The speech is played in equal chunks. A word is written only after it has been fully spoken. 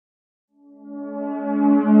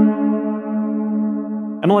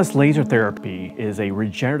MLS laser therapy is a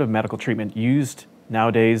regenerative medical treatment used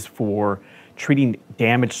nowadays for treating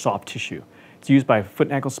damaged soft tissue. It's used by foot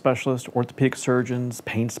and ankle specialists, orthopedic surgeons,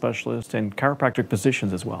 pain specialists, and chiropractic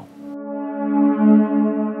physicians as well.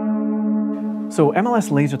 So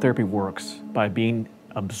MLS laser therapy works by being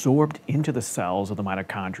absorbed into the cells of the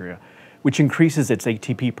mitochondria, which increases its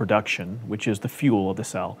ATP production, which is the fuel of the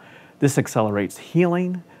cell. This accelerates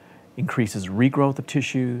healing, increases regrowth of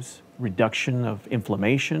tissues, reduction of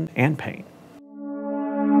inflammation and pain.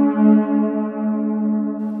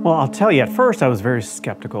 Well, I'll tell you, at first I was very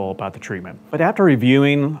skeptical about the treatment. But after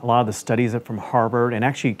reviewing a lot of the studies from Harvard and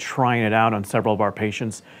actually trying it out on several of our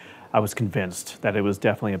patients, I was convinced that it was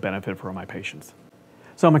definitely a benefit for my patients.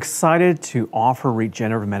 So I'm excited to offer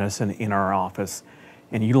regenerative medicine in our office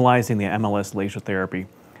and utilizing the MLS laser therapy.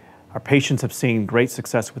 Our patients have seen great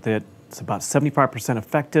success with it. It's about 75%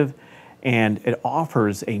 effective, and it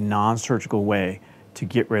offers a non-surgical way to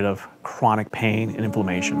get rid of chronic pain and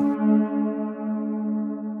inflammation.